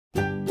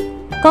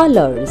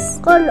Colors.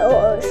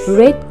 Colors.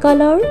 Red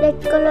color.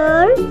 Red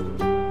color.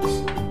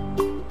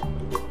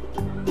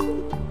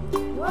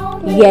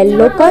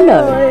 Yellow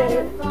color.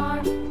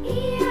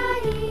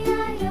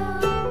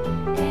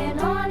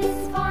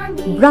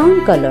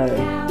 Brown color.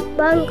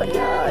 Brown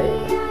color.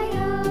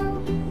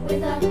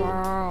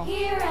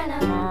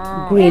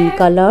 Green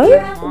color.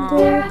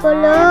 Green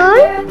color.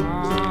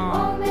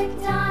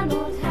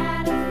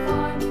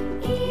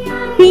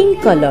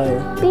 Pink color.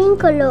 Pink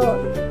color.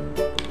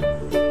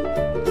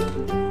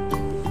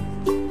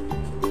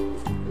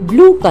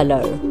 Blue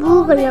color.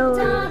 Blue color.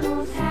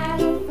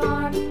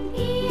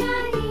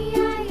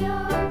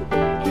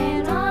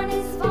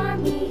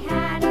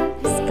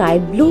 Sky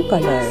blue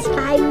color.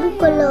 Sky blue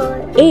color.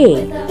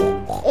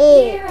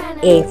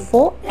 A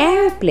for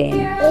airplane.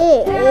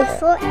 A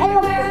for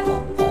elephant.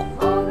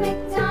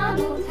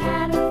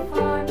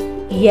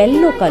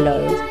 Yellow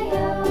color.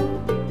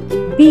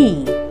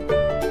 B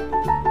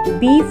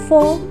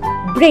for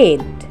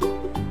bread.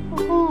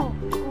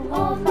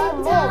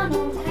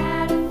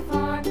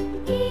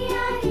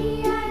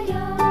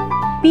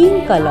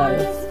 Pink color.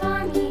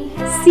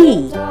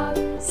 C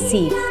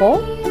for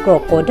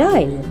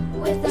crocodile.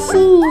 C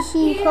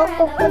for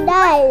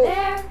crocodile.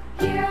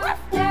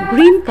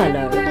 Green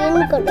color.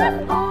 Green color.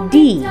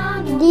 D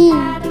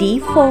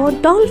for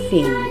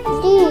dolphin.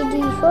 D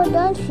for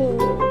dolphin.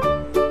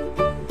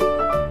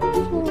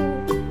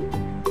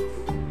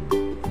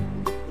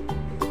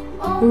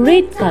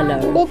 Red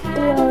color. Red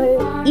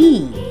color. E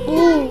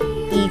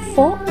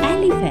for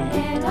elephant.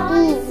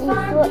 E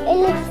for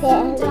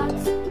elephant.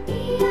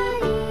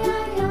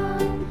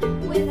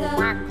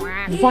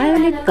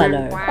 Violet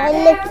color.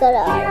 Violet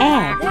color.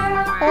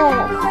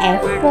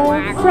 F for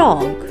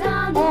frog.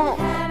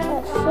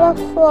 F for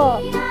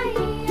frog.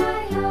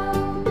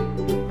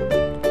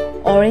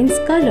 Orange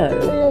color.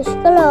 Orange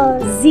color.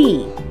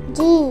 Z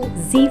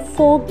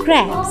for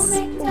grapes.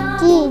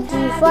 G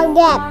for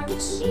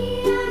grapes.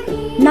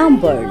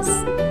 Numbers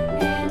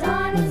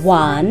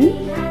 1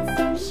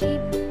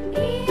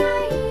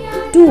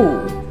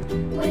 2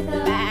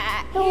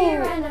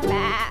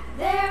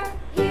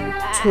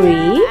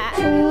 3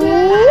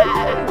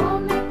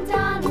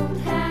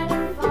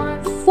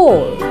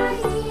 4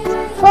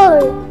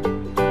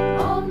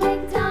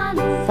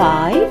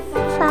 5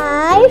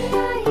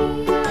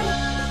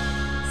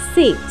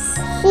 6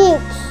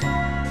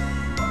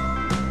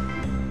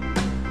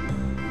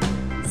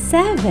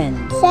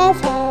 7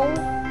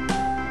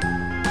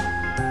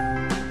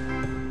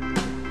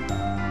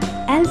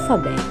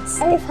 Alphabets.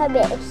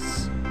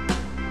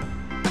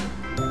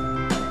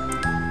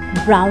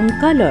 Brown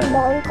color.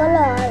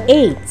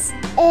 8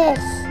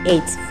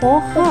 for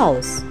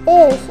house.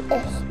 S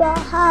for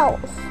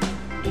house.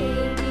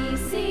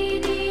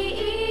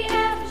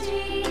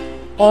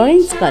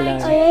 Orange color.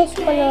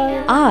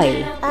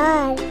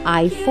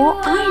 I for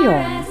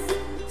iron.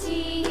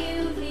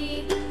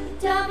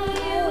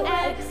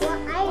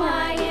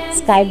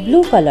 Sky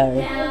blue color.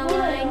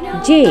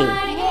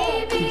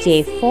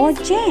 J for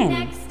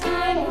jam.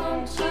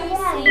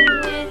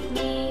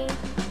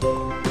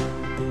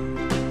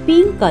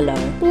 Pink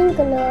color.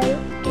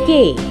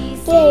 K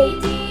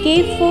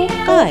for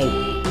kite.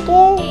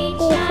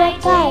 For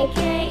kite.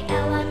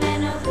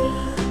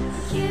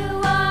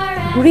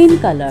 Green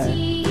color.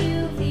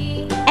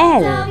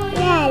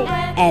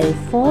 L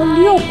for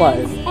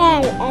leopard.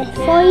 L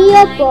for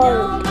leopard.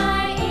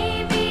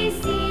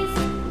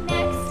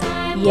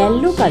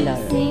 Yellow color.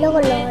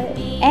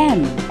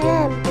 M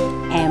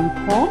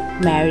for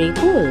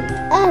marigold.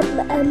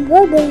 M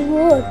for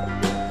marigold.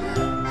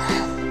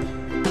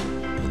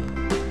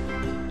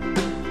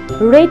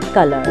 Red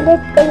color.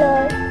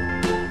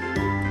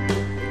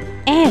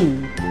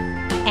 N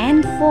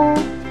for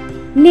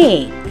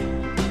snake.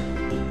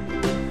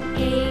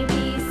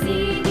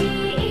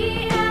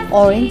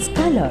 Orange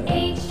color.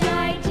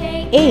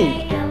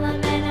 8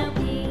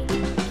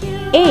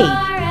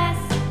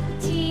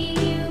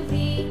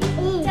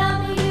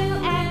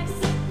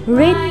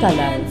 Red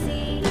color.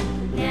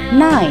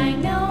 9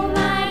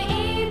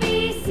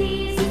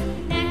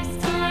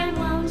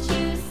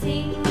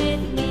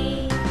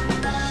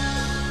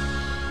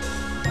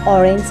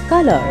 Orange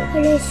color.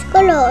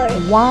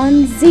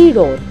 1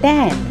 0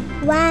 10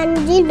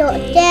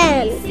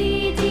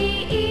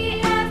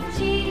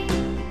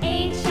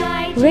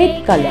 Red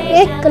color.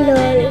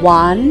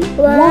 1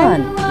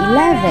 1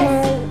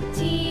 11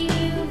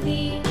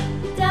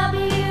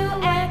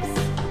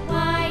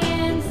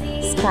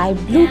 Sky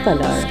blue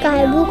color.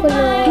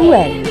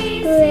 12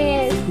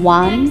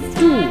 1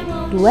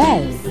 2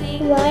 12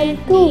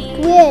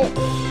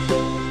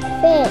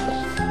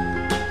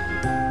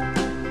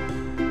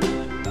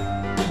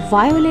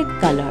 Violet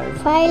color.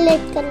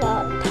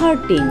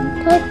 13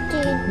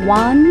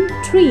 1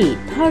 3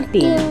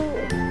 13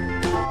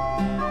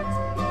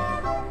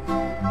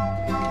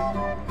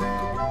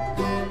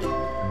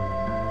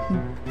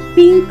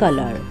 Pink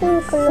color.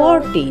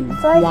 14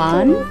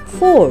 1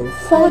 4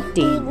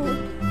 14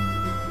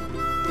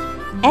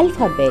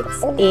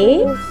 Alphabets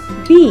A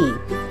B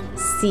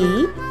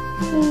C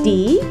D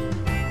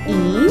E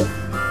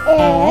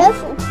F,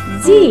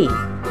 G,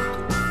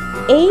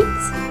 H,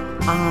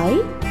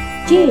 I,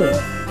 J,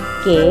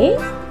 K,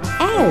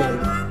 L,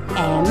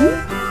 M,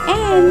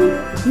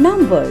 N.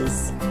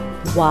 Numbers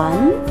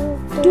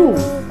 1, 2,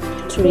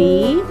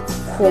 3,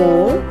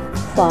 4,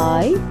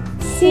 5,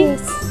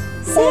 6,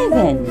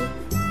 7,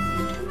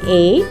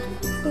 8,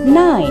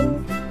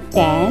 9,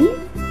 10,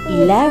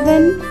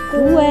 11,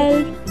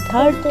 12,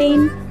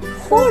 13,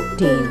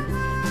 14.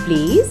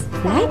 Please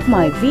like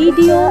my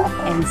video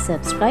and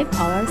subscribe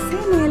our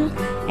channel.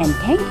 And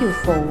thank you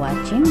for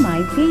watching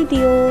my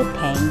video.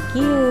 Thank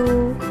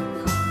you.